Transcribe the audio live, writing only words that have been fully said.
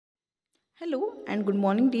Hello and good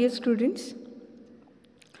morning, dear students.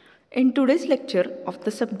 In today's lecture of the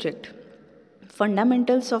subject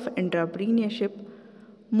Fundamentals of Entrepreneurship,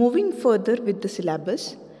 moving further with the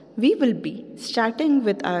syllabus, we will be starting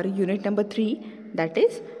with our unit number 3, that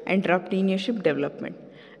is Entrepreneurship Development.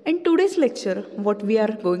 In today's lecture, what we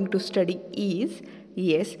are going to study is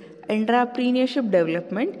Entrepreneurship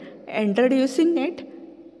Development, introducing it,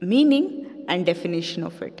 meaning and definition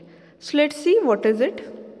of it. So let's see what is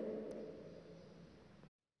it.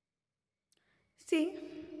 See,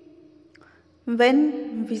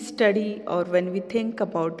 when we study or when we think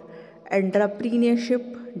about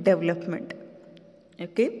entrepreneurship development,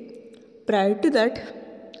 prior to that,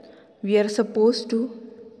 we are supposed to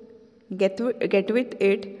get with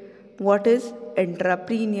it what is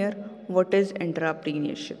entrepreneur, what is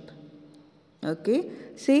entrepreneurship.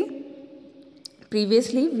 See,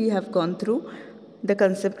 previously we have gone through the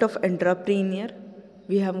concept of entrepreneur,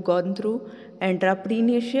 we have gone through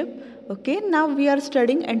entrepreneurship. Now we are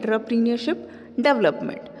studying entrepreneurship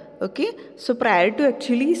development. So prior to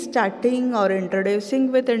actually starting or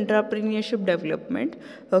introducing with entrepreneurship development,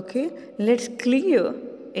 let's clear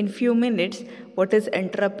in few minutes what is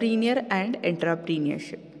entrepreneur and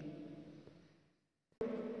entrepreneurship.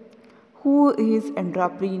 Who is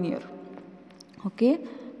entrepreneur?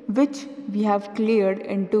 Which we have cleared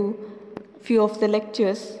into few of the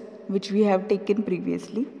lectures which we have taken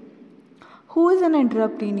previously. Who is an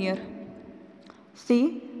entrepreneur?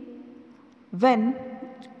 See, when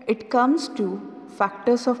it comes to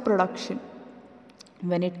factors of production,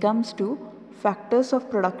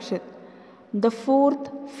 the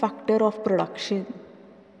fourth factor of production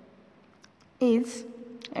is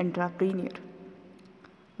entrepreneur.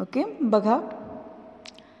 बघा,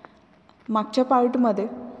 मागच्या पार्टमध्ये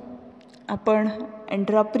आपण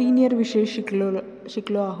एंट्रप्रिनियर विषयी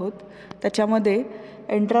शिकलो आहोत. त्याच्यामध्ये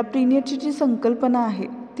एंट्रप्रिनियरची जी संकल्पना आहे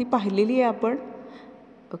ती पाहिलेली आहे आपण.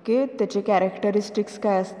 त्याचे कॅरेक्टरिस्टिक्स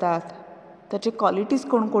काय असतात, त्याचे क्वालिटीज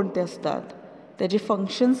कोणकोणते असतात, त्याचे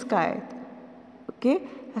फंक्शन्स काय आहेत.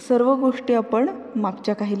 ह्या सर्व गोष्टी आपण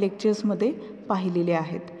मागच्या काही लेक्चर्समध्ये पाहिलेल्या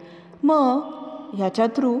आहेत. मग ह्याच्या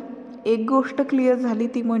थ्रू एक गोष्ट क्लिअर झाली,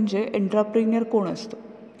 ती म्हणजे एंट्रप्रिनियर कोण असतो.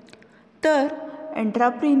 तर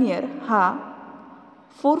एंट्रप्रिनियर हा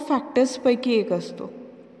 4 फॅक्टर्सपैकी एक असतो.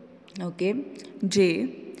 जे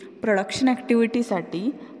प्रोडक्शन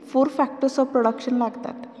ॲक्टिव्हिटीसाठी 4 फॅक्टर्स ऑफ प्रोडक्शन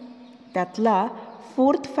लागतात. त्यातला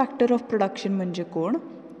 4th फॅक्टर ऑफ प्रोडक्शन म्हणजे कोण,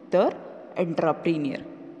 तर एंट्रप्रिनियर.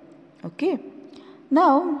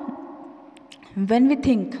 Now when we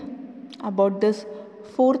think about this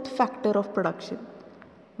 4th factor of production,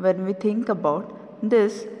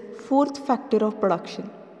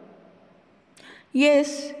 yes,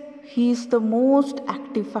 he is the most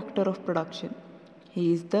active factor of production.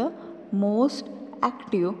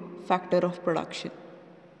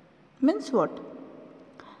 Means what?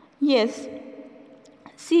 Yes,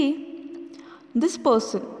 see, this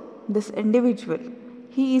person, this individual,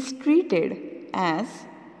 he is treated as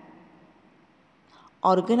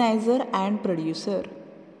organizer and producer.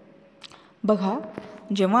 बघा,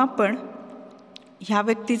 जेव्हा आपण ह्या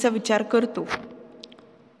व्यक्तीचा विचार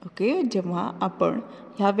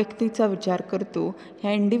करतो,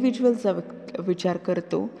 ह्या इंडिव्हिज्युअलचा विचार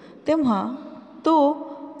करतो, तेव्हा तो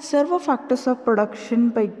सर्व फॅक्टर्स ऑफ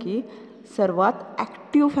प्रोडक्शनपैकी सर्वात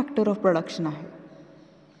ॲक्टिव्ह फॅक्टर ऑफ प्रोडक्शन आहे.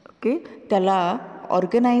 त्याला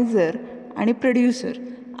ऑर्गनायझर आणि प्रोड्युसर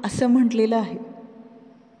असं म्हटलेलं आहे.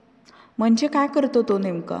 म्हणजे काय करतो तो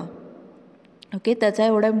नेमका, त्याचा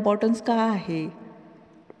एवढा इम्पॉर्टन्स का आहे,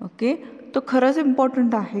 तो खरंच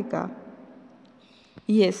इम्पॉर्टंट आहे का.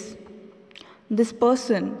 Yes, this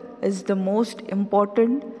person is the most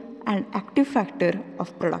important and active factor of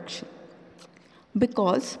production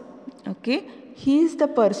because he is the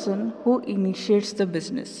person who initiates the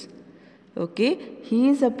business. He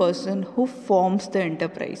is a person who forms the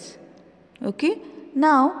enterprise.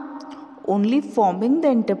 Now only forming the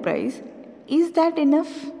enterprise, is that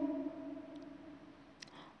enough?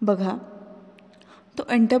 बघा, तो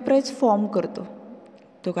enterprise form करतो.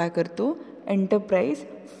 तो काय करतो, enterprise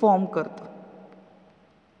form करतो.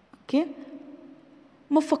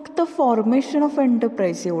 मग फक्त formation of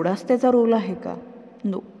enterprise एवढाच त्याचा रोल आहे का?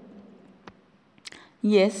 No.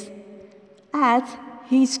 Yes, as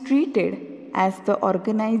he is treated as the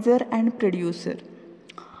organiser and producer,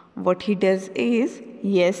 what he does is,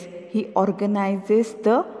 yes, he organizes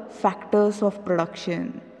the factors of production.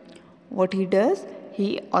 What he does, he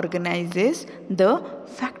organizes the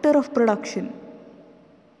factor of production.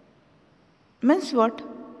 Means what?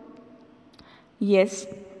 Yes,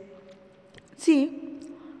 see,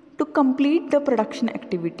 to complete the production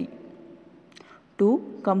activity, to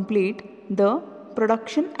complete the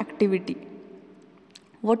production activity.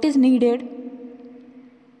 What is needed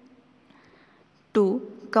to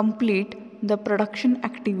complete the production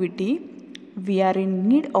activity? We are in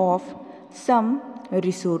need of some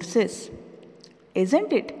resources,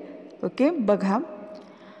 isn't it? Okay, बघा,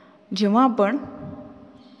 जेव्हा आपण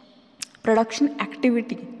production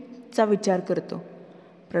ॲक्टिव्हिटीचा विचार करतो,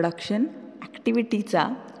 production ॲक्टिव्हिटीचा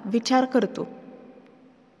विचार करतो,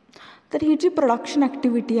 तर ही जी production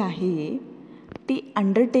activity आहे ती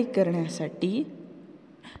अंडरटेक करण्यासाठी,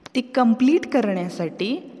 ती कंप्लीट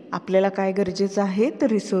करण्यासाठी आपल्याला काय गरजेचं आहे? तर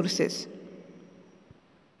रिसोर्सेस.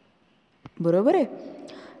 बरोबर आहे.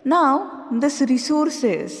 Now this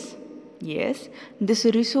resources, yes, these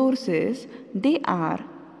resources, they are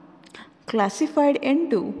classified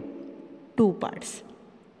into two parts.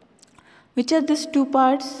 Which are these two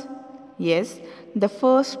parts? Yes, the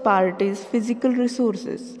first part is physical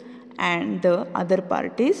resources and the other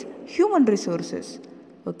part is human resources.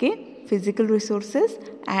 Okay, physical resources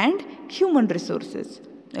and human resources.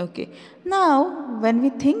 Okay, now when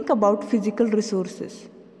we think about physical resources,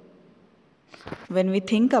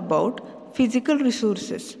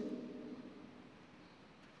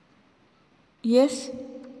 yes,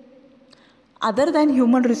 other than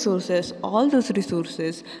human resources, all those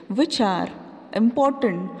resources which are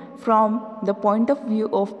important from the point of view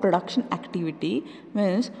of production activity,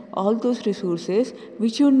 means all those resources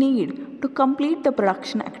which you need to complete the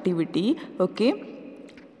production activity, okay,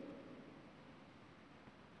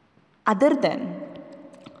 other than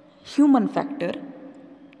human factor,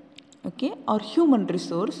 okay, or human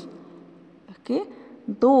resource, okay,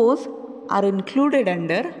 those are included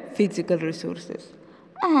under physical resources,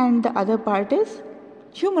 and the other part is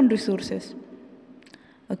human resources.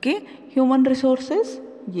 Okay, human resources,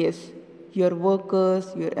 yes, your workers,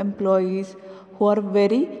 your employees who are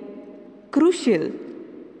very crucial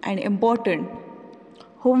and important,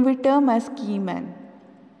 whom we term as key man.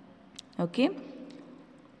 Okay,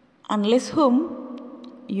 unless whom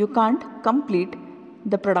you can't complete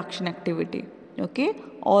the production activity. Okay,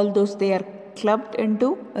 all those, they are clubbed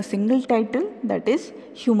into a single title, that is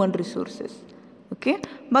human resources. Okay,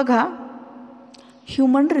 बघा,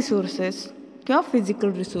 human resources किंवा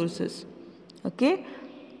physical resources, okay,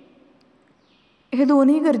 हे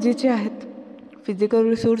दोन्ही गरजेचे आहेत. Physical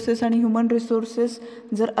resources आणि human resources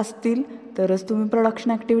जर असतील तरच तुम्ही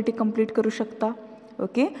प्रोडक्शन ॲक्टिव्हिटी कंप्लीट करू शकता.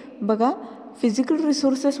 ओके, बघा, फिजिकल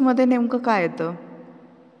रिसोर्सेसमध्ये नेमकं काय येतं?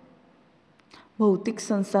 भौतिक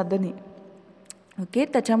संसाधने. ओके,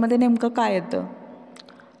 त्याच्यामध्ये नेमकं काय येतं?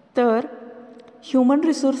 तर ह्युमन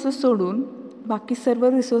रिसोर्सेस सोडून बाकी सर्व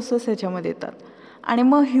रिसोर्सेस ह्याच्यामध्ये येतात. आणि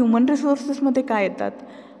मग ह्युमन रिसोर्सेसमध्ये काय येतात?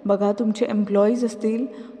 बघा, तुमचे एम्प्लॉईज असतील,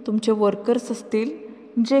 तुमचे वर्कर्स असतील,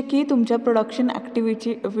 जे की तुमच्या प्रोडक्शन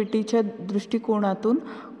ॲक्टिव्हिटीच्या दृष्टिकोनातून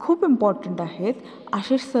खूप इम्पॉर्टंट आहेत.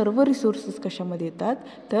 असे सर्व रिसोर्सेस कशामध्ये येतात?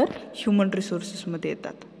 तर ह्युमन रिसोर्सेसमध्ये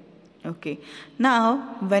येतात. Okay, now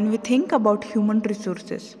when we think about human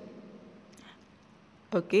resources,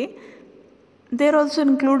 okay, they are also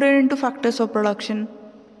included into factors of production.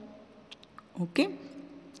 Okay,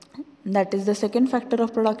 that is the second factor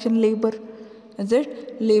of production, labor. Is it?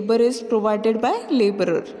 Labor is provided by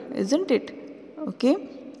laborer, isn't it? Okay,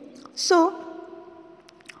 so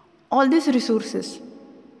all these resources,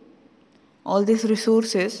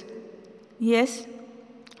 yes,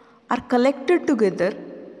 are collected together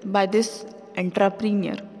by this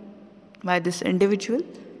entrepreneur, by this individual.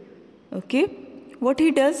 Okay, what he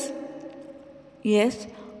does? Yes,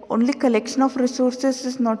 only collection of resources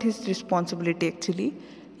is not his responsibility actually.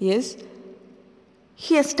 Yes,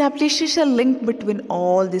 he establishes a link between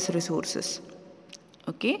all these resources.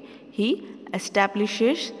 Okay, he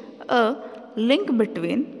establishes a link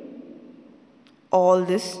between all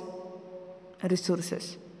these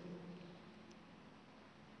resources.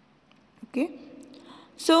 Okay,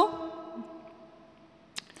 so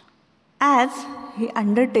as he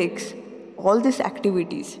undertakes all these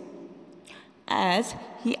activities,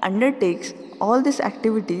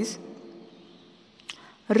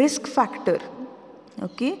 risk factor,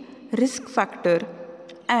 okay, risk factor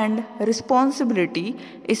and responsibility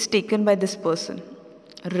is taken by this person.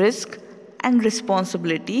 Risk and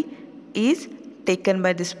responsibility is taken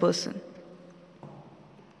by this person.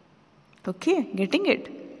 Okay, getting it?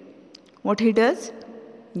 What he does?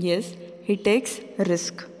 Yes, he takes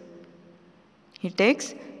risk.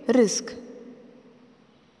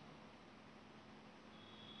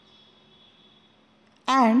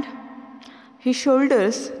 And he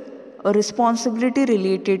shoulders a responsibility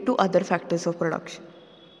related to other factors of production.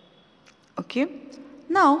 Okay,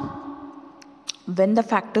 now when the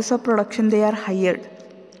factors of production, they are hired,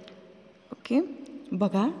 okay,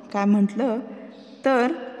 बघा काय म्हटलं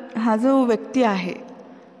तर हा जो व्यक्ती आहे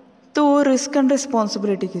तो risk and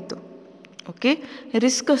responsibility घेतो. ओके,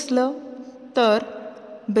 रिस्क असलं तर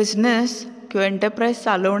बिझनेस किंवा एंटरप्राइज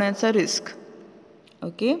चालवण्याचा रिस्क.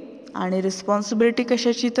 ओके, आणि रिस्पॉन्सिबिलिटी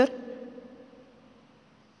कशाची तर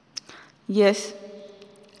येस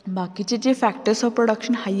बाकीचे जे फॅक्टर्स ऑफ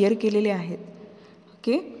प्रोडक्शन हायर केलेले आहेत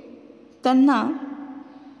ओके त्यांना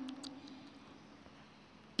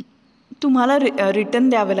तुम्हाला रिटर्न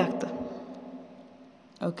द्यावे लागतं.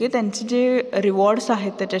 ओके, त्यांचे जे रिवॉर्ड्स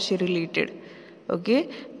आहेत त्याच्याशी रिलेटेड ओके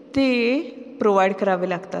ते प्रोव्हाइड करावे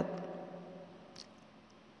लागतात.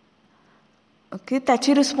 ओके,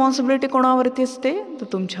 त्याची रिस्पॉन्सिबिलिटी कोणावरती असते तर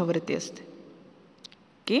तुमच्यावरती असते.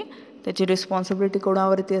 ओके, त्याची रिस्पॉन्सिबिलिटी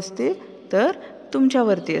कोणावरती असते तर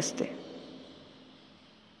तुमच्यावरती असते.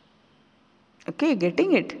 Okay,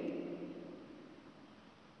 getting it.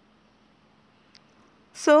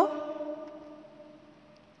 So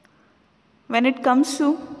when it comes to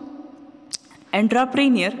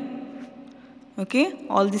entrepreneur, okay,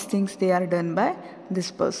 all these things they are done by this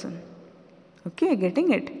person. Okay, getting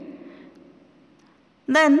it.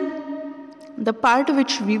 Then the part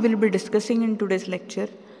which we will be discussing in today's lecture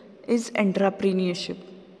is entrepreneurship.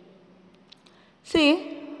 See,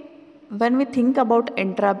 when we think about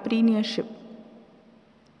entrepreneurship,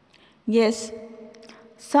 yes,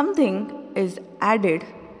 something is added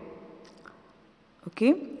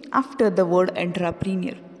okay after the word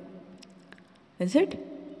entrepreneur. Is it?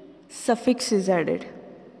 Suffix is added,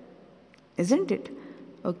 isn't it?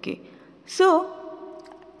 Okay, so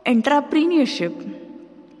entrepreneurship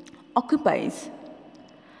occupies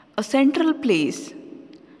a central place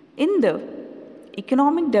in the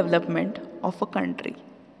economic development of a country.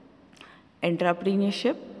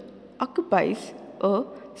 Entrepreneurship occupies a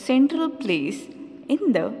central place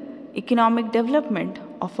in the economic development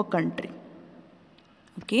of a country.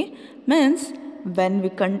 Okay, means when we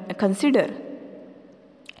consider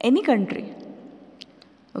any country,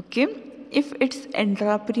 okay, if its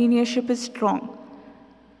entrepreneurship is strong,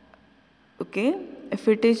 okay, if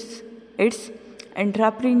its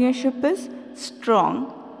entrepreneurship is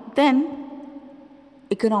strong, then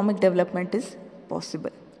economic development is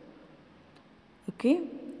possible. Okay,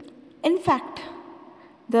 in fact,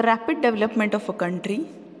 the rapid development of a country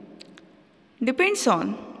depends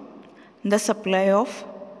on the supply of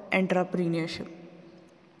entrepreneurship.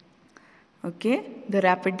 Okay, the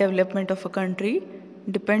rapid development of a country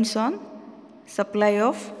depends on supply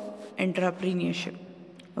of entrepreneurship.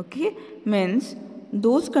 Okay, means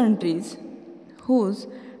those countries whose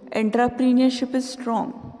entrepreneurship is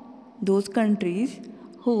strong, those countries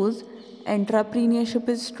whose entrepreneurship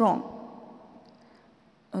is strong,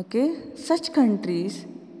 okay, such countries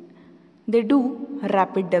they do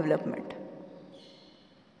rapid development.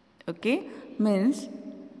 Okay, means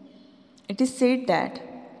it is said that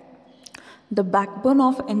the backbone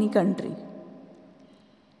of any country,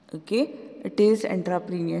 okay, it is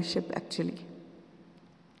entrepreneurship actually.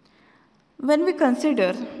 When we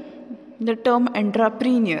consider the term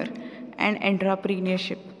entrepreneur and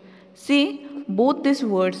entrepreneurship, see both these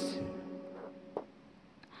words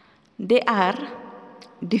they are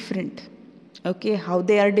different. Okay, how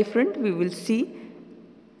they are different we will see.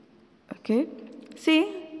 Okay, see,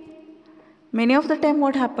 many of the time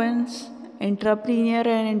what happens, entrepreneur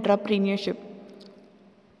and entrepreneurship,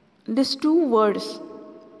 these two words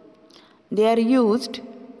they are used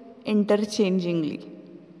interchangingly.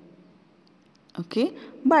 Okay,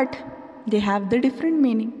 but they have the different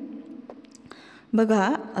meaning. बघा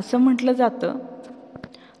असं म्हटलं जातं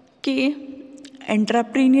की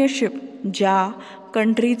एंटरप्रिन्युअरशिप ज्या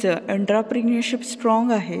कंट्रीचं एंटरप्रिन्युअरशिप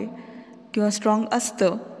strong आहे किंवा strong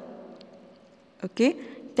असतं okay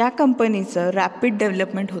त्या कंपनीचं रॅपिड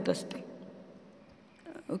डेव्हलपमेंट होत असते.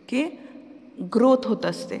 ओके, ग्रोथ होत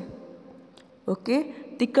असते. ओके,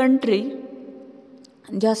 ती कंट्री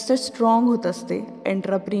जास्त स्ट्रॉंग होत असते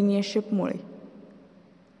एंटरप्रिन्युअरशिपमुळे.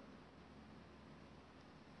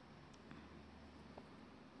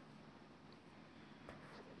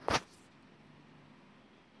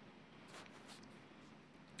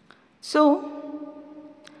 So,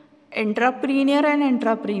 entrepreneur and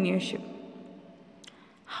entrepreneurship,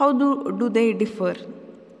 how do they differ?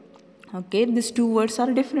 Okay, these two words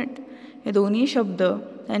are different. हे दोन्ही शब्द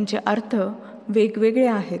त्यांचे अर्थ वेगवेगळे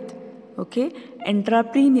आहेत. ओके,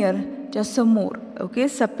 एंटरप्रिन्युअरच्या समोर ओके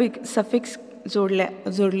सफिक्स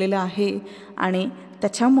जोडलेला आहे आणि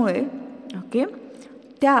त्याच्यामुळे ओके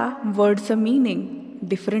त्या वर्डचं मीनिंग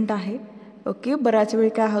डिफरंट आहे. ओके, बऱ्याच वेळी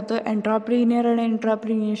काय होतं एंटरप्रिन्युअर आणि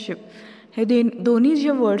एंटरप्रिन्युअरशिप हे दोन्ही जे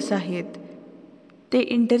वर्ड्स आहेत ते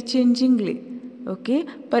इंटरचेंजिंगली ओके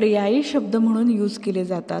पर्यायी शब्द म्हणून यूज केले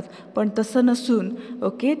जातात, पण तसं नसून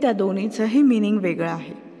ओके त्या दोन्हीचंही मिनिंग वेगळं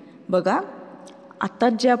आहे. बघा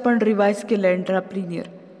आत्ताच जे आपण रिवाईज केलं एंट्राप्रिनियर.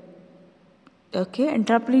 ओके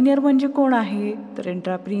एंट्राप्रिनियर म्हणजे कोण आहे, तर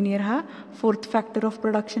एंट्राप्रिनियर हा 4th फॅक्टर ऑफ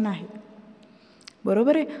प्रोडक्शन आहे.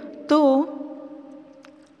 बरोबर आहे. तो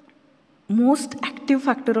most active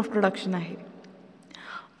factor of production आहे.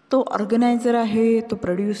 तो ऑर्गनायझर आहे, तो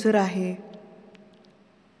प्रोड्युसर आहे.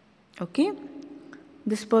 Okay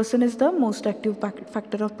this person is the most active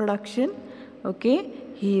factor of production. Okay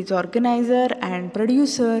he is organizer and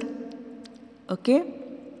producer. Okay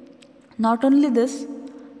not only this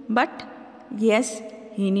but yes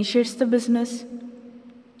he initiates the business,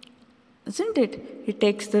 isn't it? He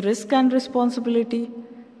takes the risk and responsibility.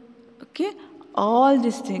 Okay all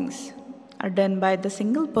these things are done by the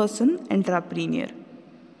single person entrepreneur.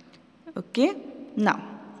 Okay now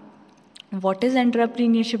what is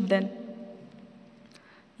entrepreneurship then?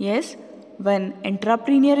 Yes, when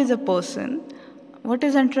entrepreneur is a person, what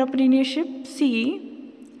is entrepreneurship? See,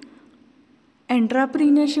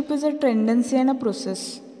 entrepreneurship is a tendency and a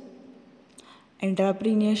process.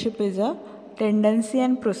 Entrepreneurship is a tendency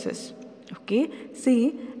and process. Okay,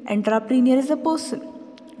 see, entrepreneur is a person,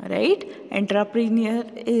 right? Entrepreneur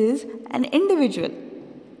is an individual.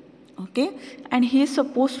 Okay, and he is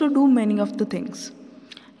supposed to do many of the things.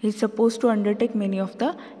 He is supposed to undertake many of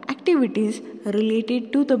the activities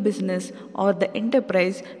related to the business or the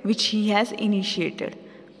enterprise which he has initiated.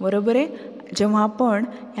 बरोबर आहे. जेव्हा आपण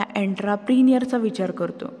ह्या एंट्राप्रिनियरचा विचार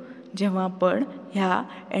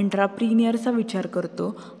करतो,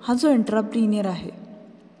 हा जो एंट्राप्रिनियर आहे,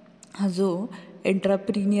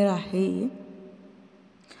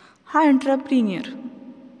 हा एंट्राप्रिनियर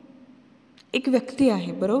एक व्यक्ती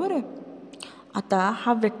आहे. बरोबर आहे. आता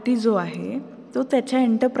हा व्यक्ती जो आहे तो त्याच्या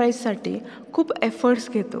एंटरप्राईजसाठी खूप एफर्ट्स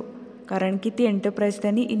घेतो, कारण की ती एंटरप्राईज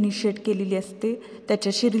त्यांनी इनिशिएट केलेली असते.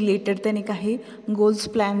 त्याच्याशी रिलेटेड त्याने काही गोल्स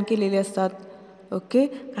प्लॅन केलेले असतात. ओके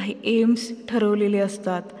काही एम्स ठरवलेले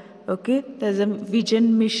असतात. ओके त्याचं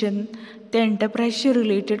विजन मिशन त्या एंटरप्राईजशी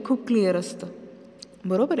रिलेटेड खूप क्लिअर असतं.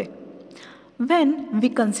 बरोबर आहे. when we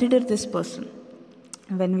consider this person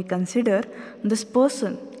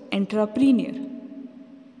entrepreneur,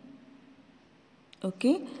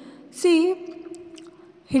 okay see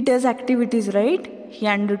he does activities, right? He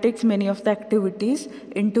undertakes many of the activities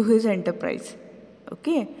into his enterprise.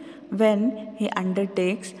 Okay when he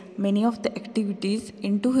undertakes many of the activities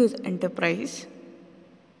into his enterprise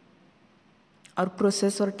or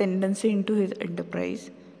process or tendency into his enterprise,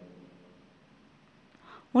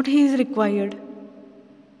 what he is required?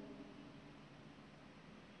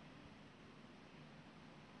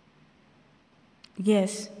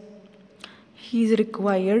 Yes, he is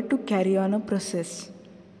required to carry on a process.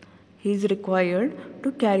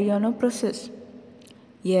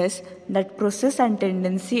 Yes, that process and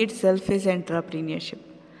tendency itself is entrepreneurship.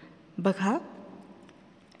 बघा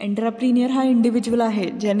एंट्राप्रिनियर हा individual आहे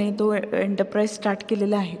ज्याने तो enterprise start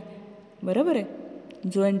केलेला आहे. बरोबर आहे.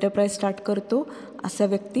 जो एंटरप्राईज स्टार्ट करतो असा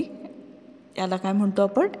व्यक्ती याला काय म्हणतो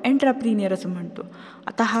आपण? एंट्राप्रिनियर असं म्हणतो.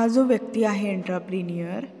 आता हा जो व्यक्ती आहे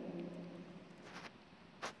एंट्राप्रिनियर,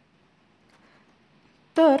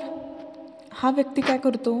 तर हा व्यक्ती काय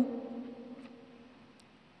करतो?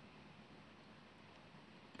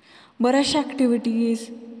 बऱ्याचशा ॲक्टिव्हिटीज,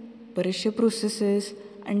 बरेचसे प्रोसेसेस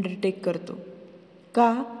अंडरटेक करतो.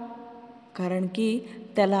 का? कारण की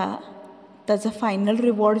त्याला त्याचं फायनल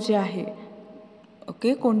रिवॉर्ड जे आहे,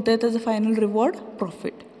 ओके कोणतं आहे त्याचं फायनल रिवॉर्ड?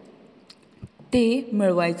 प्रॉफिट. ते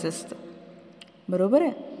मिळवायचं असतं. बरोबर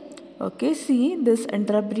आहे. Okay see this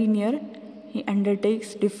एंटरप्रिनियर he undertakes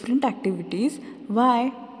different activities. Why?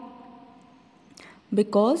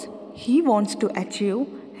 Because he wants to achieve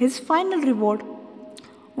his final reward.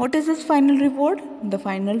 What is his final reward? The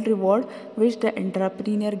final reward which the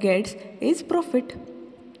entrepreneur gets is profit.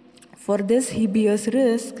 For this he bears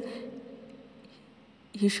risk,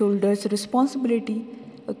 he shoulders responsibility.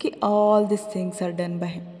 Okay, all these things are done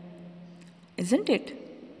by him, isn't it?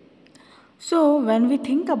 So when we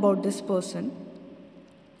think about this person,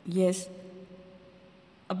 yes,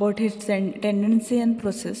 about his tendency and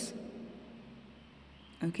process,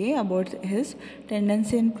 okay, about his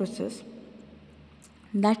tendency and process,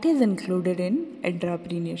 that is included in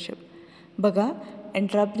entrepreneurship. बघा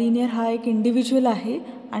एंट्राप्रिनियर हा एक individual आहे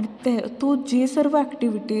आणि तो जे सर्व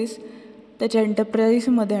activities त्याच्या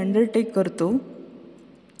एंटरप्राईजमध्ये undertake करतो,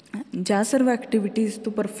 ज्या सर्व activities तो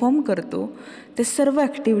परफॉर्म करतो, ते सर्व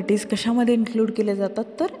ॲक्टिव्हिटीज कशामध्ये इन्क्लूड केल्या जातात?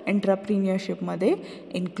 तर एंट्राप्रिनियरशिपमध्ये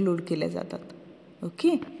इन्क्लूड केल्या जातात.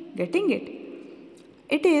 Okay, getting it?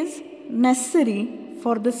 It is necessary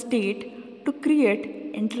for the state to create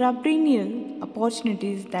entrepreneurial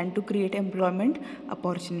opportunities than to create employment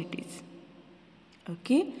opportunities.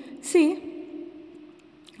 Okay, see,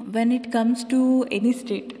 when it comes to any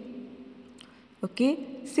state, okay,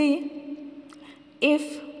 see,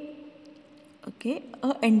 if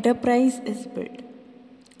an enterprise is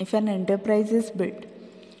built,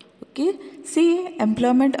 okay, see,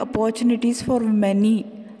 employment opportunities for many,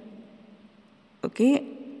 okay,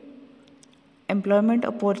 employment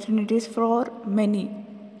opportunities for many,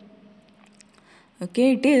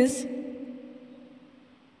 okay, it is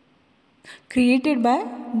created by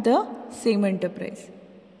the same enterprise.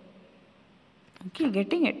 Okay,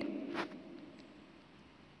 getting it?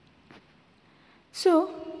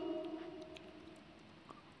 So,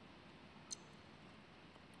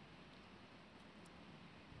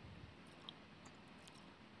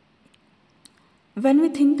 when we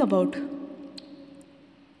think about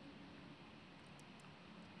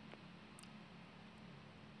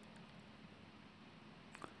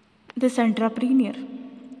this entrepreneur,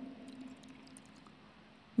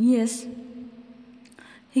 yes,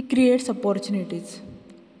 he creates opportunities,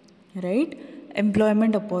 right?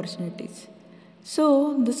 Employment opportunities.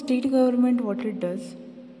 So, the state government, what it does?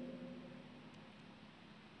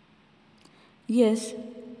 Yes,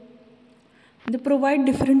 they provide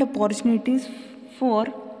different opportunities for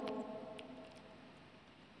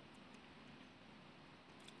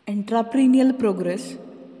entrepreneurial progress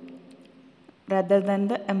rather than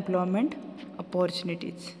the employment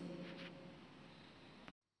opportunities.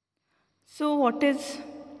 So, what is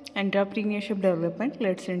entrepreneurship development?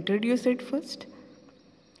 Let's introduce it first.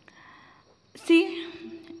 See,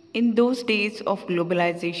 in those days of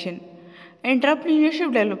globalization,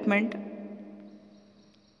 entrepreneurship development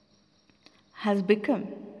has become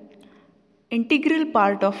integral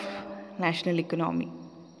part of national economy.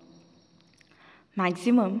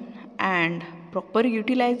 Maximum and proper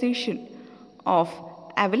utilization of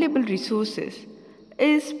available resources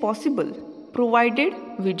is possible provided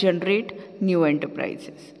we generate new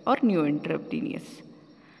enterprises or new entrepreneurs.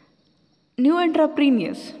 New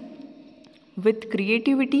entrepreneurs with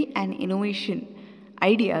creativity and innovation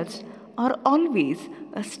ideas are always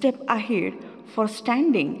a step ahead for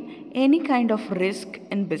standing any kind of risk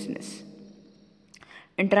in business.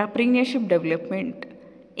 Entrepreneurship development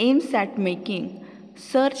aims at making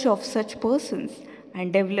search of such persons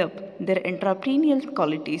and develop their entrepreneurial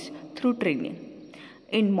qualities through training.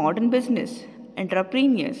 In modern business,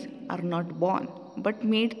 entrepreneurs are not born but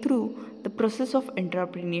made through the process of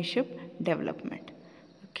entrepreneurship development.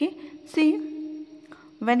 Okay, see,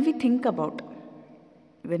 when we think about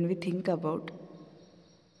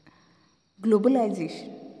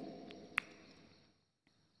globalization,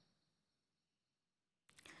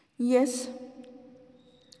 yes,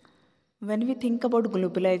 when we think about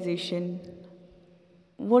globalization,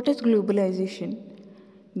 what is globalization?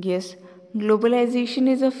 Yes, globalization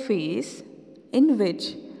is a phase in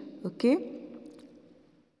which, okay,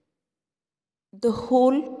 the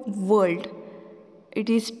whole world, it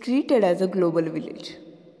is treated as a global village.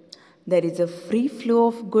 There is a free flow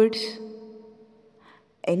of goods.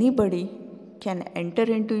 Anybody can enter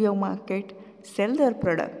into your market, sell their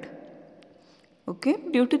product. Okay,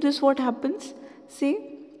 due to this, what happens? See,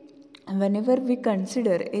 whenever we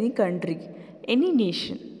consider any country, any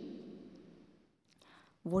nation,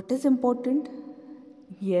 what is important?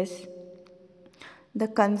 Yes, the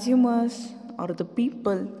consumers or the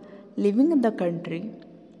people living in the country,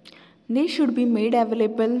 they should be made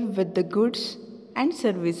available with the goods and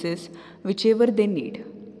services whichever they need.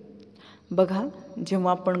 बघा,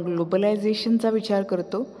 जेव्हा आपण ग्लोबलायझेशनचा विचार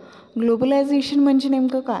करतो, globalisation म्हणजे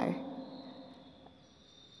नेमकं काय?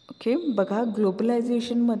 Okay, बघा,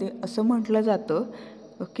 ग्लोबलायझेशनमध्ये असं म्हटलं जातं,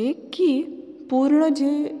 ओके, की पूर्ण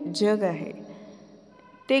जे जग आहे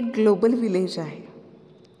ते ग्लोबल विलेज आहे.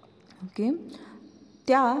 ओके,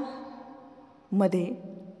 त्यामध्ये,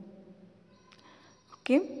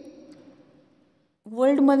 ओके,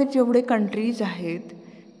 वर्ल्डमध्ये जेवढे कंट्रीज आहेत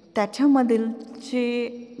त्याच्यामधील जे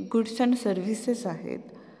गुड्स अँड सर्व्हिसेस आहेत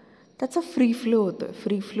त्याचा फ्री फ्लो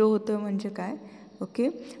होतं म्हणजे काय? ओके,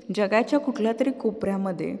 जगाच्या कुठल्या तरी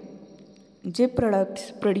कोपऱ्यामध्ये जे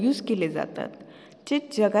प्रोडक्ट्स प्रोड्यूस केले जातात जे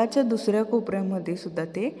जगाच्या दुसऱ्या कोपऱ्यामध्ये सुद्धा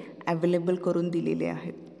ते अवेलेबल करून दिलेले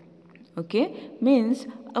आहेत. Okay, means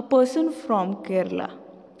a person from Kerala,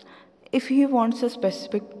 if he wants a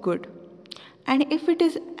specific good and if it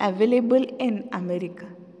is available in America,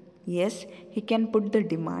 yes, he can put the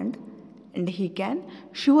demand and he can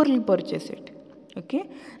surely purchase it. Okay,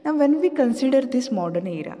 now when we consider this modern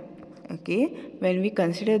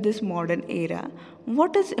era,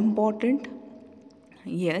 what is important?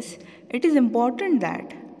 Yes, it is important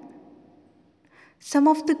that some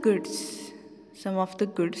of the goods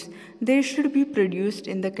they should be produced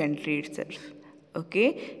in the country itself.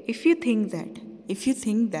 Okay, if you think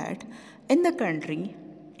that in the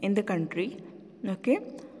country, okay,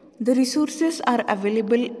 the resources are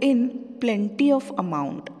available in plenty of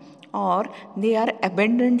amount, or they are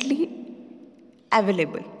abundantly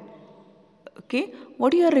available. Okay,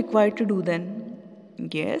 what you are required to do then?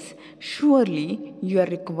 Yes, surely you are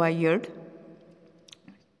required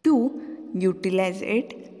to utilize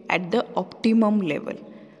it at the optimum level.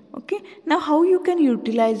 Okay, now how you can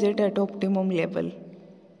utilize it at optimum level?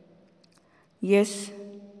 Yes,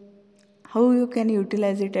 how you can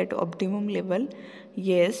utilize it at optimum level?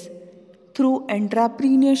 Yes, through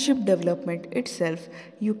entrepreneurship development itself,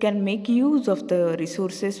 you can make use of the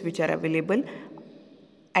resources which are available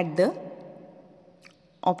at the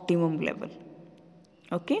optimum level.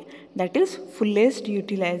 Okay, that is fullest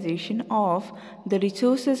utilization of the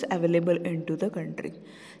resources available into the country.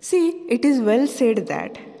 See, it is well said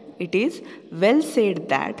that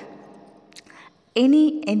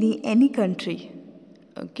any country,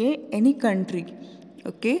 okay,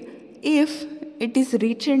 if it is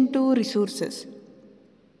rich into resources,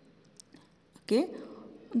 okay,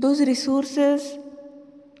 those resources,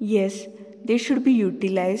 yes, they should be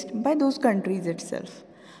utilized by those countries itself.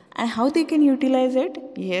 And how they can utilize it?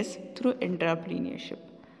 Yes, through entrepreneurship.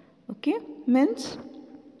 Okay, means,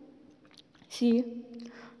 see,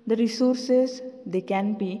 the resources, they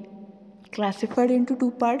can be classified into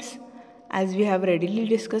two parts, as we have readily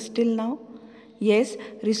discussed till now. Yes,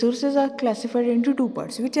 resources are classified into two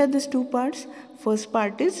parts. Which are these two parts? First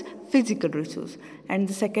part is physical resource, and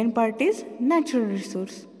the second part is natural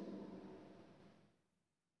resource.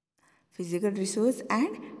 Physical resource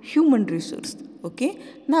and human resource. Okay,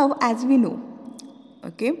 now as we know,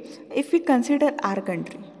 okay, if we consider our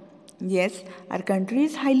country, yes, our country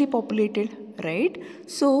is highly populated, right?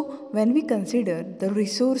 So when we consider the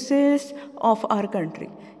resources of our country,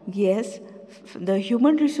 yes, the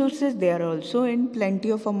human resources, they are also in plenty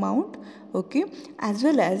of amount. Okay, as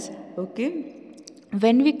well as, okay,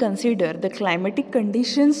 when we consider the climatic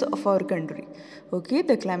conditions of our country, okay,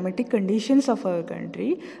 the climatic conditions of our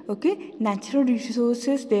country, okay, natural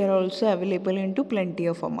resources, they are also available into plenty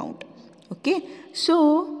of amount. Okay,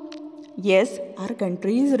 so yes, our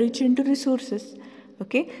country is rich into resources.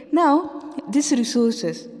 Okay, now these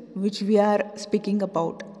resources which we are speaking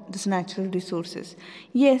about, this natural resources,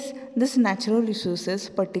 yes, this natural resources,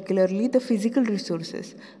 particularly the physical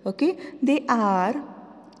resources, okay, they are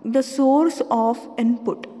the source of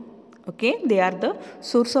input. Okay, they are the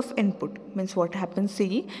source of input. Means what happens,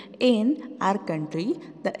 see, in our country,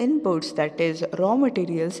 the inputs, that is raw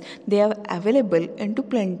materials, they are available into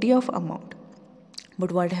plenty of amount.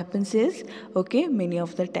 But what happens is, okay, many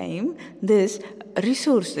of the time this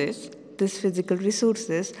resources, this physical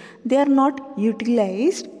resources, they are not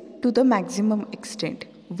utilized to the maximum extent.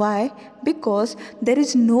 Why? Because there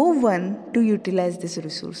is no one to utilize these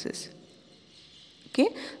resources. Okay,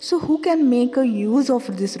 so who can make a use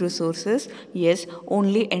of these resources? Yes,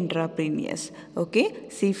 only entrepreneurs. Okay,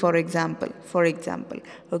 see, for example,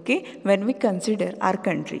 okay, when we consider our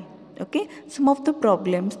country, okay, some of the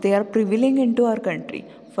problems, they are prevailing into our country.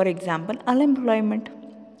 For example, unemployment,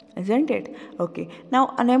 isn't it? Okay,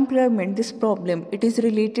 now unemployment, this problem, it is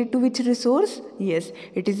related to which resource? Yes,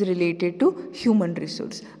 it is related to human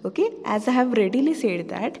resource. Okay, as I have readily said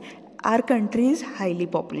that our country is highly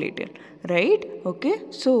populated, right? Okay,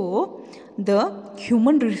 so the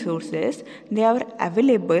human resources, they are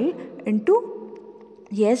available into,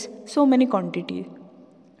 yes, so many quantities.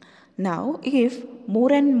 Now if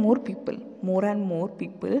more and more people,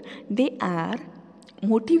 they are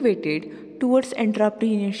motivated towards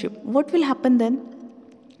entrepreneurship, what will happen then?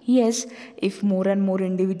 Yes, if more and more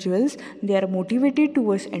individuals, they are motivated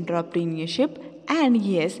towards entrepreneurship, and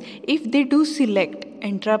yes, if they do select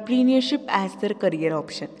entrepreneurship as their career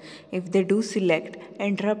option,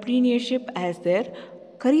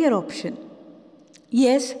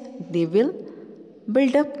 yes, they will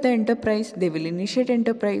build up the enterprise, they will initiate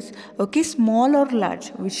enterprise, okay, small or large,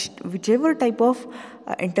 whichever type of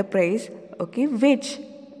enterprise, okay, which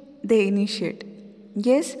they initiate,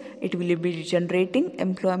 yes, it will be generating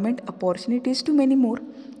employment opportunities to many more.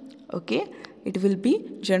 Okay, it will be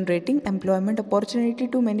generating employment opportunity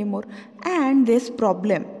to many more. And this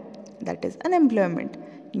problem, that is unemployment,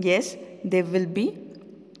 yes, they will be,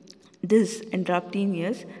 these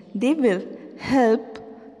entrepreneurs, they will help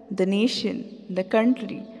the nation, the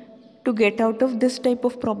country, to get out of this type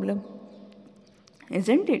of problem,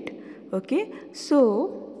 isn't it? Okay,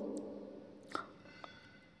 so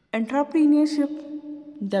entrepreneurship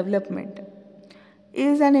development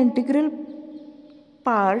is an integral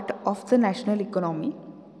part of the national economy.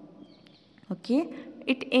 Okay,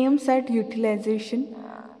 it aims at utilization,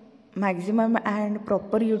 maximum and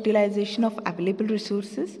proper utilization of available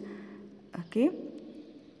resources. Okay,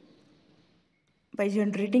 by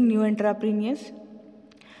generating new entrepreneurs.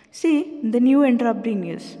 See, the new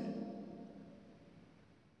entrepreneurs.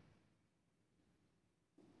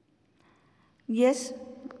 Yes,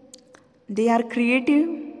 they are creative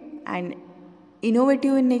and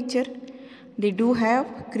innovative in nature. They do have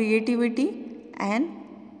creativity and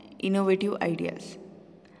innovative ideas.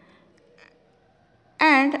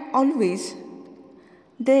 And always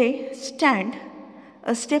they stand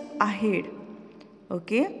a step ahead.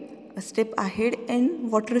 Okay, a step ahead in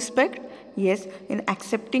what respect? Yes, in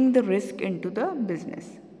accepting the risk into the business.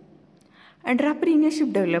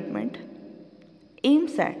 Entrepreneurship development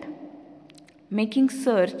aims at making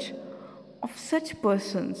search of such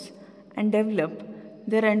persons and develop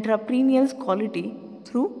their entrepreneurial quality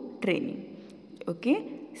through training. Okay,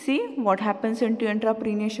 see what happens into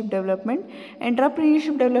entrepreneurship development.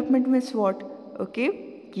 Entrepreneurship development means what? Okay,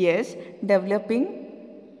 yes,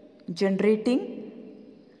 generating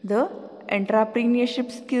the entrepreneurship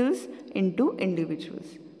skills into individuals.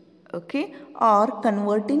 Okay, or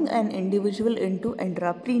converting an individual into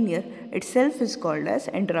entrepreneur itself is called as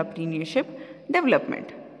entrepreneurship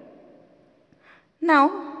development.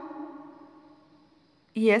 Now,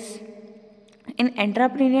 yes, in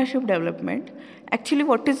entrepreneurship development, actually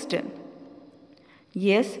what is done?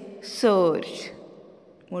 Yes, search.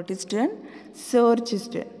 What is done? Search is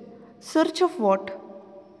done. Search of what?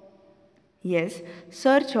 Yes,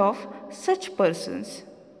 search of such persons.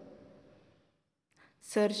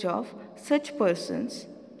 Search of such persons,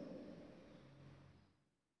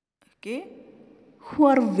 okay, who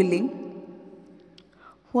are willing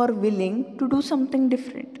to do something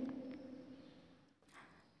different.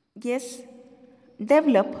 Yes,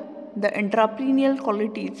 develop the entrepreneurial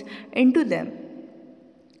qualities into them,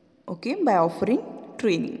 okay, by offering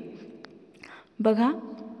training. बघा,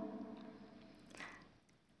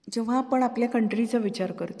 जेव्हा आपण आपल्या कंट्रीचा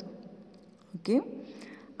विचार करतो, okay,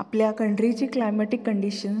 आपल्या कंट्रीची climatic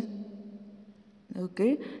condition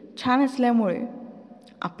okay छान असल्यामुळे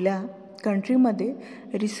आपल्या कंट्रीमध्ये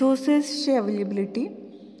रिसोर्सेसची अवेलेबिलिटी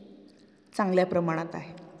चांगल्या प्रमाणात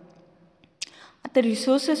आहे. आता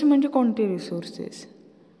रिसोर्सेस म्हणजे कोणते रिसोर्सेस?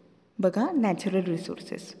 बघा, नॅचरल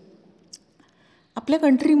रिसोर्सेस. आपल्या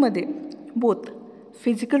कंट्रीमध्ये बोथ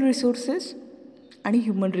फिजिकल रिसोर्सेस आणि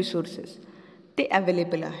ह्युमन रिसोर्सेस ते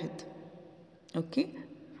अवेलेबल आहेत. ओके,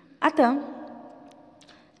 आता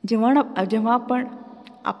जेव्हा आपण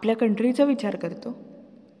आपल्या कंट्रीचा विचार करतो,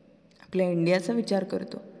 आपल्या इंडियाचा विचार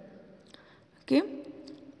करतो, ओके,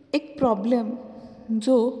 एक प्रॉब्लेम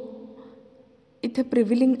जो इथे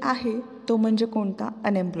प्रिव्हिलिंग आहे तो म्हणजे कोणता?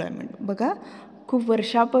 अनएम्प्लॉयमेंट. बघा, खूप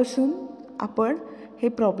वर्षापासून आपण हे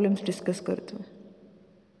प्रॉब्लेम्स डिस्कस करतो.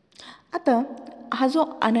 आता हा जो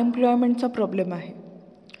अनएम्प्लॉयमेंटचा प्रॉब्लेम आहे,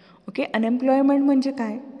 ओके, अनएम्प्लॉयमेंट म्हणजे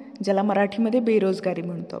काय? ज्याला मराठीमध्ये बेरोजगारी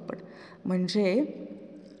म्हणतो आपण. म्हणजे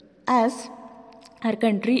as our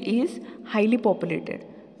country is highly populated.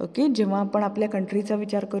 Okay, जेव्हा आपण आपल्या कंट्रीचा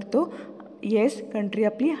विचार करतो, येस, कंट्री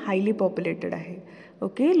आपली हायली पॉप्युलेटेड आहे.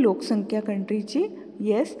 ओके, लोकसंख्या कंट्रीची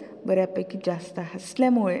येस बऱ्यापैकी जास्त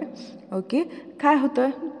असल्यामुळे ओके काय होतं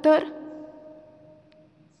तर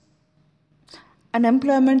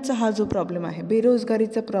अनएम्प्लॉयमेंटचा हा जो प्रॉब्लेम आहे,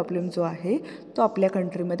 बेरोजगारीचा प्रॉब्लेम जो आहे तो आपल्या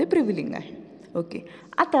कंट्रीमध्ये प्रिव्हिलिंग आहे. ओके,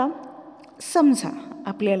 आता समजा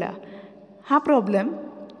आपल्याला हा प्रॉब्लेम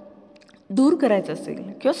दूर करायचा असेल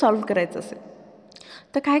किंवा सॉल्व्ह करायचा असेल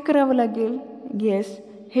तर काय करावं लागेल? येस,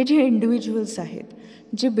 हे जे इंडिव्हिज्युअल्स आहेत,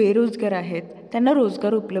 जे बेरोजगार आहेत, त्यांना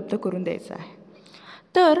रोजगार उपलब्ध करून द्यायचा आहे.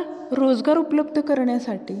 तर रोजगार उपलब्ध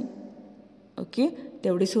करण्यासाठी ओके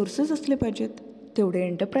तेवढे सोर्सेस असले पाहिजेत, तेवढे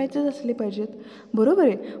एंटरप्राइजेस असले पाहिजेत. बरोबर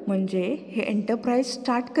आहे, म्हणजे हे एंटरप्राइज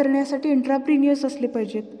स्टार्ट करण्यासाठी एंटरप्रिन्युअर्स असले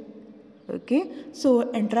पाहिजेत. ओके, सो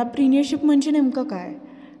एंटरप्रिन्युअरशिप म्हणजे नेमकं काय?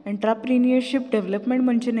 एंटरप्रिन्युअरशिप डेव्हलपमेंट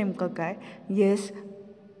म्हणजे नेमकं काय? येस,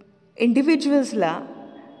 इंडिव्हिज्युअल्सला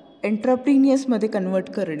एंटरप्रिन्युअर्समध्ये कन्वर्ट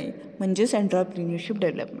करणे म्हणजेच एंटरप्रिन्युअरशिप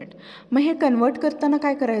डेव्हलपमेंट. मग हे कन्वर्ट करताना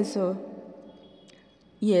काय करायचं?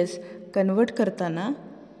 येस, कन्वर्ट करताना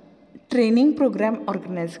ट्रेनिंग प्रोग्राम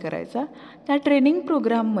ऑर्गनाईज करायचा. त्या ट्रेनिंग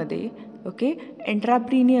प्रोग्राममध्ये ओके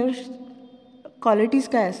एंटरप्रिन्युअर्स क्वालिटीज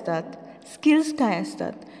काय असतात, स्किल्स काय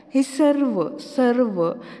असतात, हे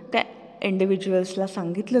सर्व त्या इंडिव्हिज्युअल्सला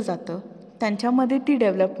सांगितलं जातं. त्यांच्यामध्ये ती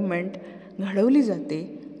डेव्हलपमेंट घडवली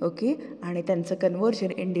जाते. ओके, आणि त्यांचं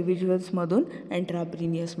कन्व्हर्जन इंडिव्हिज्युअल्समधून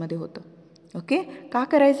एंटरप्रिन्युअर्समध्ये होतं. ओके, का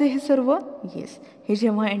करायचं हे सर्व? येस, हे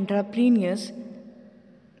जेव्हा एंटरप्रिन्युअर्स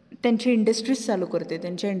त्यांची इंडस्ट्रीज चालू करते,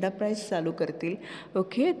 त्यांच्या एंटरप्राइज चालू करतील.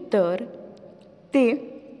 ओके, तर ते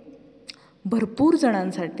भरपूर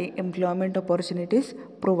जणांसाठी एम्प्लॉयमेंट ऑपॉर्च्युनिटीज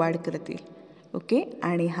प्रोव्हाइड करतील. ओके,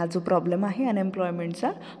 आणि हा जो प्रॉब्लेम आहे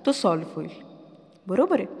अनएम्प्लॉयमेंटचा तो सॉल्व्ह होईल.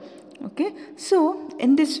 बरोबर आहे. Okay, so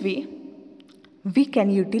in this way we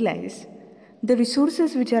can utilise the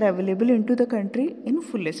resources which are available in to the country in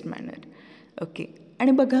fullest manner. Okay,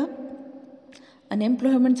 आणि बघा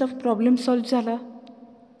अनएम्प्लॉयमेंटचा प्रॉब्लेम सॉल्व्ह झाला.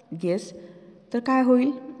 येस, तर काय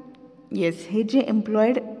होईल? येस, हे जे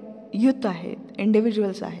एम्प्लॉईड यूथ आहेत,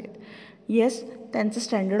 इंडिव्हिज्युअल्स आहेत, येस, त्यांचं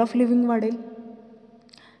स्टँडर्ड ऑफ लिव्हिंग वाढेल,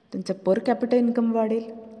 त्यांचं पर कॅपिटल इन्कम वाढेल,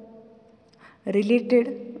 related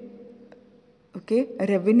okay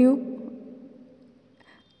revenue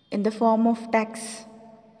in the form of tax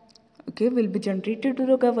okay will be generated to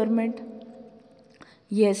the government.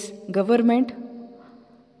 Yes, government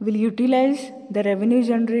will utilize the revenue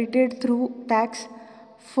generated through tax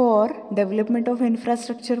for development of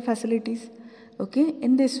infrastructure facilities. Okay,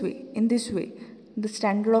 in this way the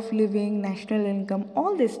standard of living, national income,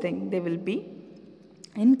 all these things they will be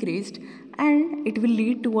increased and it will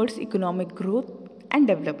lead towards economic growth and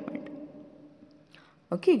development.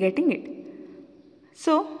 Okay, getting it?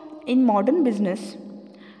 So in modern business,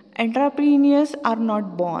 entrepreneurs are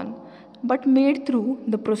not born but made through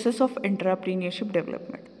the process of entrepreneurship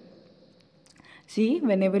development. See,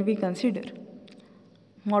 whenever we consider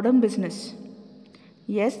modern business,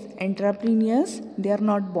 yes, entrepreneurs, they are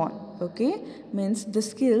not born. Okay, means the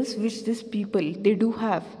skills which these people they do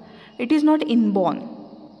have, it is not inborn.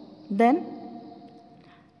 Then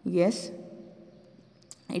yes,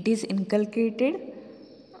 it is inculcated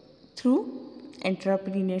through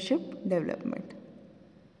entrepreneurship development.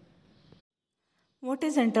 What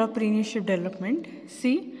is entrepreneurship development?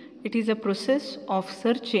 See, it is a process of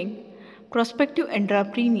searching prospective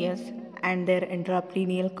entrepreneurs and their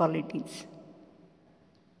entrepreneurial qualities.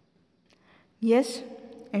 Yes,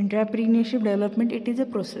 entrepreneurship development, it is a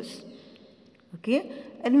process, okay,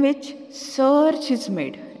 in which search is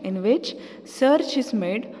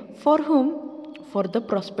made for whom? For the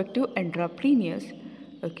prospective entrepreneurs.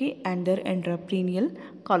 Okay, and there एंटरप्रिनियल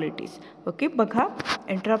qualities. Okay, बघा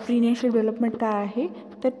एंटरप्रिनियरशिप development काय आहे?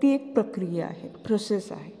 तर ती एक प्रक्रिया आहे,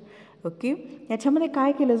 process आहे. Okay, याच्यामध्ये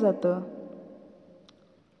काय केलं जातं?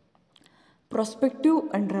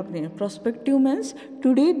 prospective entrepreneur. Prospective means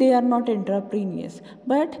today they are not entrepreneurs,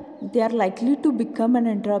 but they are likely to become an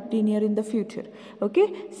entrepreneur in the future. Okay,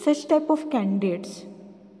 such type of candidates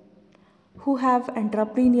who have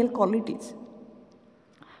entrepreneurial qualities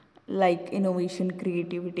like innovation,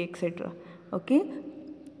 creativity, etc. Okay,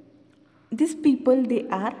 these people they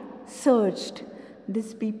are searched.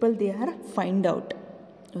 These people they are find out.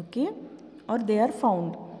 Okay, or they are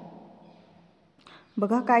found.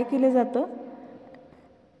 बघा काय केलं जातं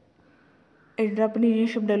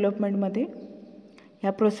entrepreneurship डेव्हलपमेंटमध्ये,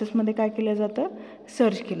 ह्या प्रोसेसमध्ये काय केलं जातं?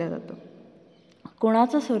 Search केलं जातं.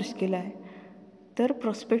 कोणाचं सर्च केलं आहे? तर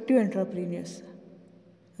प्रॉस्पेक्टिव्ह एंटरप्रेन्युअर्स.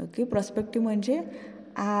 ओके, प्रॉस्पेक्टिव्ह म्हणजे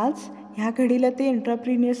आज ह्या घडीला ते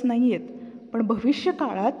एंटरप्रेन्युअर्स नाही आहेत, पण भविष्य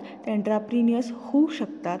काळात ते एंटरप्रेन्युअर्स होऊ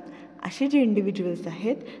शकतात असे जे इंडिव्हिज्युअल्स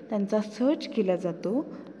आहेत त्यांचा सर्च केला जातो.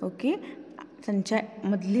 ओके,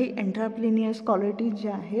 त्यांच्यामधले एंटरप्रेन्युअर्स क्वालिटीज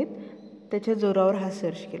ज्या आहेत त्याच्या जोरावर हा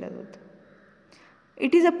सर्च केला जातो.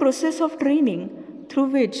 It is a process of training through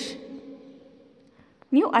which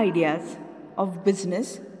new ideas of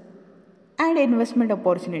business and investment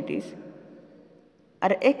opportunities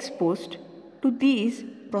are exposed to these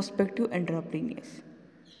prospective entrepreneurs.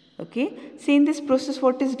 Okay, see in this process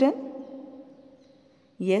what is done?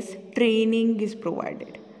 Yes, training is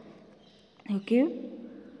provided. Okay,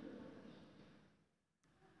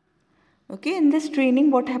 okay, in this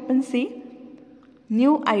training what happens? See,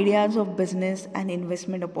 new ideas of business and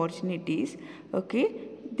investment opportunities, okay,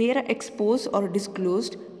 they are exposed or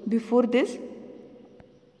disclosed before this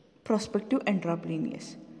prospective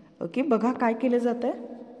entrepreneurs. Okay, बघा काय केलं जातं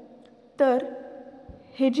तर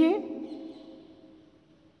हे जे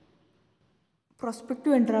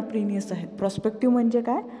prospective entrepreneurs आहेत, prospective म्हणजे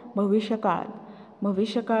काय?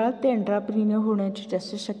 भविष्यकाळात ते एंटरप्रेन्युअर होण्याची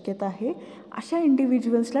जास्त शक्यता आहे अशा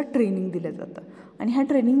इंडिव्हिज्युअल्सला ट्रेनिंग दिलं जातं. आणि ह्या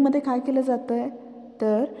ट्रेनिंगमध्ये काय केलं जातं आहे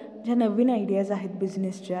तर ज्या नवीन आयडियाज आहेत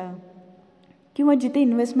बिझनेसच्या किंवा जिथे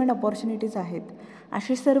इन्व्हेस्टमेंट अपॉर्च्युनिटीज आहेत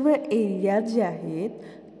असे सर्व एरियाज जे आहेत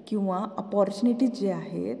किंवा अपॉर्च्युनिटीज जे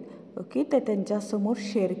आहेत, ओके, ते त्यांच्यासमोर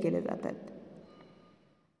शेअर केले जातात.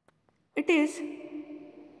 It is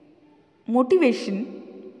motivation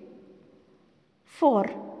for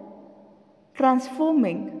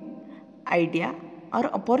transforming idea और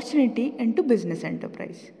opportunity into business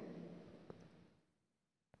enterprise.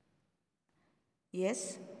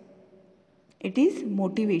 Yes, It is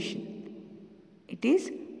motivation. It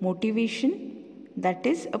is motivation, that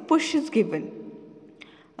is a push is given.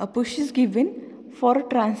 A push is given for a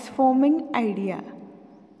transforming idea,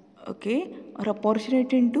 okay, or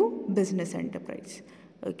opportunity into business enterprise.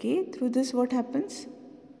 Okay, through this what happens?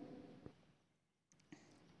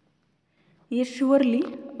 Yes, surely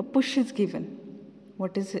a push is given.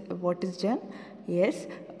 What is done? Yes,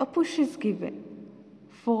 a push is given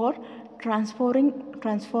for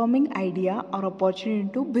transforming idea or opportunity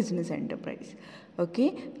into business enterprise. Okay,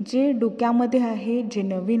 जे डोक्यामध्ये आहे, जे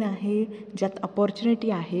नवीन आहे, ज्यात opportunity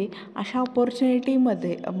आहे, अशा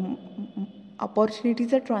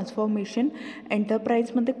अपॉर्च्युनिटीचं transformation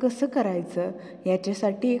एंटरप्राईजमध्ये कसं करायचं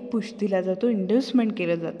याच्यासाठी एक पुश दिला जातो, इंड्युसमेंट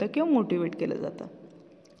केलं जातं किंवा मोटिवेट केलं जातं.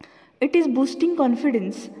 It is boosting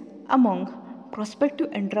confidence among prospective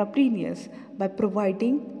entrepreneurs by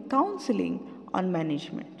providing counseling on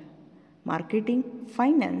management, marketing,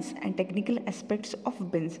 finance, and technical aspects of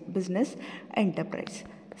business enterprise.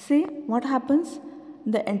 See what happens?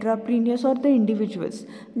 The entrepreneurs or the individuals,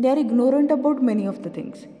 they are ignorant about many of the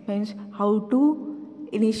things. Means how to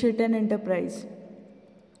initiate an enterprise,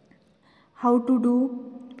 how to do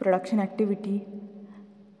production activity,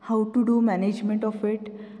 how to do management of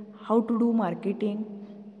it, how to do marketing,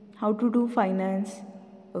 how to do finance,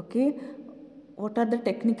 okay, what are the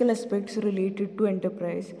technical aspects related to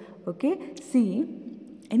enterprise. Okay, see,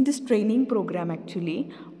 in this training program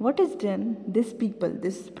actually what is done, these people,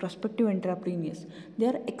 these prospective entrepreneurs, they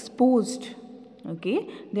are exposed. Okay,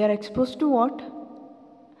 they are exposed to what?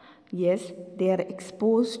 Yes, they are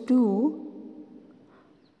exposed to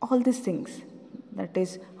all these things, that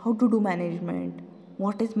is how to do management,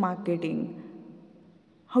 what is marketing,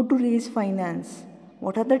 how to raise finance,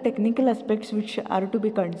 what are the technical aspects which are to be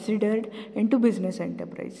considered into business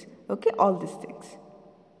enterprise. Okay, all these things.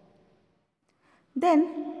 Then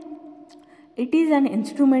it is an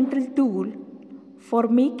instrumental tool for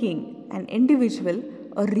making an individual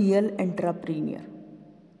a real entrepreneur.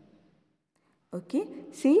 Okay,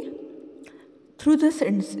 see, through this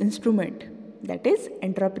instrument, that is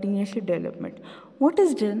entrepreneurship development, what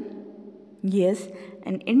is done? Yes,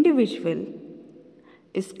 an individual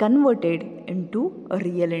is converted into a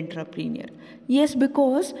real entrepreneur. Yes,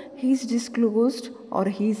 because he is disclosed or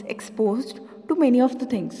he is exposed to many of the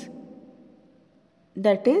things.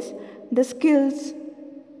 That is the skills,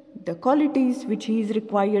 the qualities which he is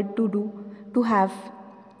required to have.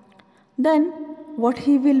 Then what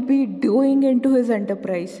he will be doing into his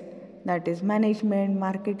enterprise, that is management,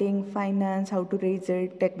 marketing, finance, how to raise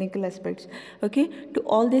it, technical aspects. Okay, to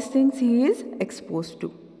all these things he is exposed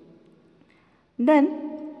to. Then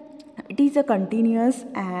it is a continuous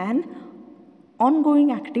and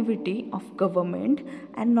ongoing activity of government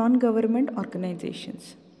and non-government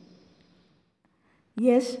organizations.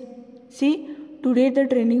 Yes, see, today the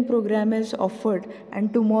training program is offered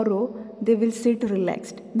and tomorrow they will sit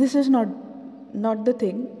relaxed. This is not the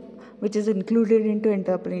thing which is included into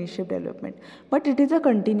entrepreneurship development, but it is a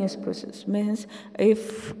continuous process. Means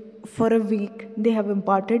if for a week they have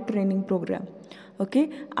imparted training program, okay,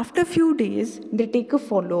 after few days they take a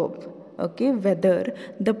follow-up, okay, whether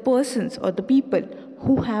the persons or the people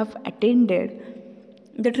who have attended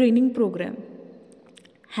the training program,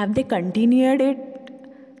 have they continued it,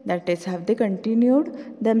 that is, have they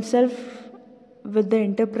continued themselves with the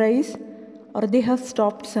enterprise or they have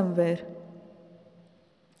stopped somewhere.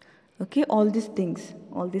 Okay, all these things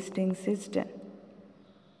is done.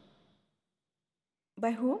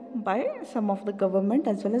 By whom? By some of the government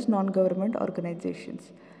as well as non-government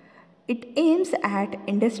organizations. It aims at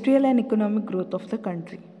industrial and economic growth of the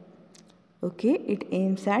country. Okay, it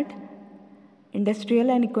aims at industrial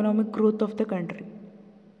and economic growth of the country.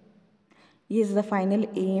 Yes, the final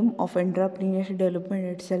aim of entrepreneurship development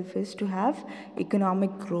itself is to have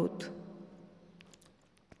economic growth.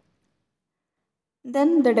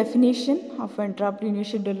 Then the definition of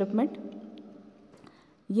entrepreneurship development.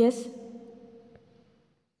 Yes,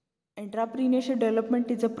 entrepreneurship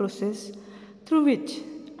development is a process through which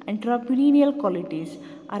entrepreneurial qualities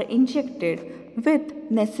are injected with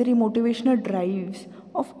necessary motivational drives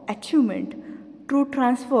of achievement to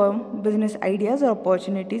transform business ideas or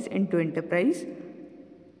opportunities into enterprise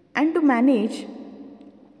and to manage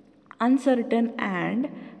uncertain and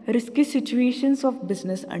risky situations of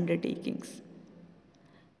business undertakings.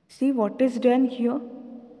 See what is done here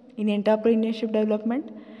in entrepreneurship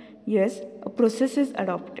development? Yes, a process is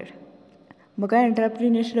adopted. बघा,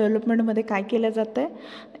 entrepreneurship डेव्हलपमेंटमध्ये काय केलं जातं आहे,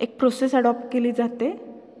 एक process adopt केली जाते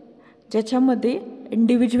ज्याच्यामध्ये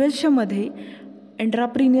इंडिव्हिज्युअल्सच्यामध्ये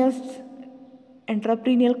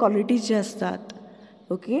एंटरप्रिनियल qualities जे असतात,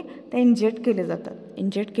 ओके, त्या इंजेक्ट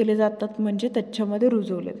केले जातात म्हणजे त्याच्यामध्ये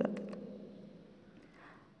रुजवले जातात.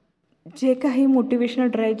 जे काही मोटिवेशनल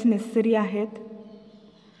ड्राईव्ज नेसेसरी आहेत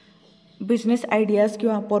बिझनेस आयडियाज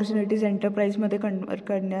किंवा अपॉर्च्युनिटीज एंटरप्राईजमध्ये कन्वर्ट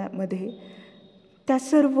करण्यामध्ये, त्या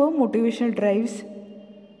सर्व मोटिवेशनल ड्राईव्ज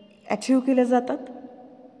अचीव केल्या जातात,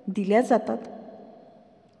 दिल्या जातात.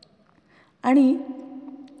 आणि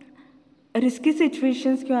रिस्की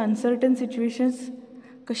सिच्युएशन्स किंवा अनसर्टन सिच्युएशन्स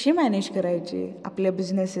कसे मॅनेज करायचे आपल्या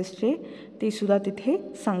बिझनेसेसचे ते सुद्धा तिथे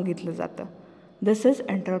सांगितलं जातं. This is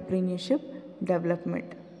एंटरप्रिन्युअरशिप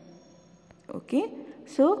development. Okay,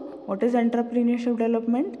 so what is entrepreneurship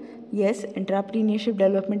development? Yes, entrepreneurship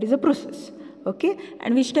development is a process. Okay,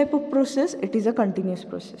 and which type of process? It is a continuous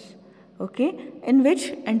process. Okay, in which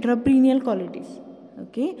entrepreneurial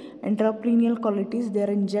qualities, they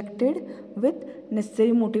are injected with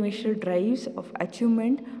necessary motivational drives of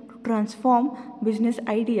achievement to transform business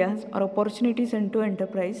ideas or opportunities into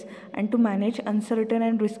enterprise and to manage uncertain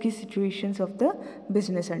and risky situations of the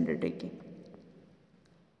business undertaking.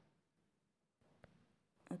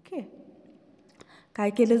 Okay, काय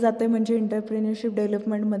केलं जातं म्हणजे entrepreneurship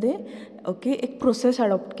डेव्हलपमेंटमध्ये एक process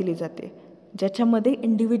adopt केली जाते ज्याच्यामध्ये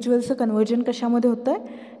इंडिव्हिज्युअलचं conversion कशामध्ये होतं आहे?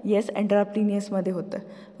 येस, एंटरप्रिनियर्समध्ये होतं.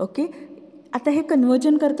 ओके, आता हे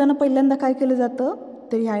कन्वर्जन करताना पहिल्यांदा काय केलं जातं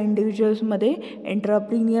तर ह्या इंडिव्हिज्युअल्समध्ये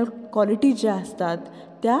एंटरप्रिनियर क्वालिटीज ज्या असतात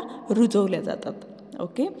त्या रुजवल्या जातात.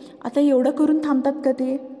 ओके, आता एवढं करून थांबतात का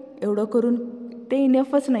ते? एवढं करून ते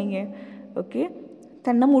इनफच नाही आहे. ओके,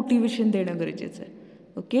 त्यांना मोटिवेशन देणं गरजेचं आहे.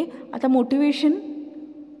 ओके, आता मोटिवेशन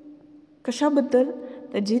कशाबद्दल?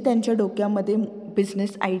 तर जी त्यांच्या डोक्यामध्ये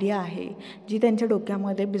बिझनेस आयडिया आहे, जी त्यांच्या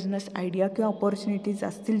डोक्यामध्ये बिझनेस आयडिया किंवा ऑपॉर्च्युनिटीज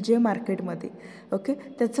असतील जे मार्केटमध्ये, ओके,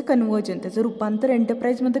 त्याचं कन्वर्जन, त्याचं रूपांतर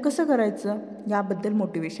एंटरप्राईजमध्ये कसं करायचं याबद्दल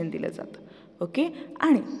मोटिवेशन दिलं जातं. ओके,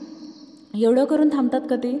 आणि एवढं करून थांबतात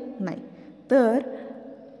का ते? नाही. तर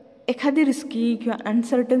एखादी रिस्की किंवा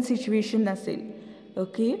अनसर्टन सिच्युएशन असेल,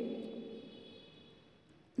 ओके,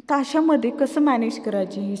 तर अशामध्ये कसं मॅनेज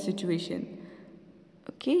करायची ही सिच्युएशन,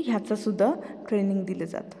 ओके, ह्याचंसुद्धा ट्रेनिंग दिलं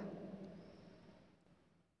जातं.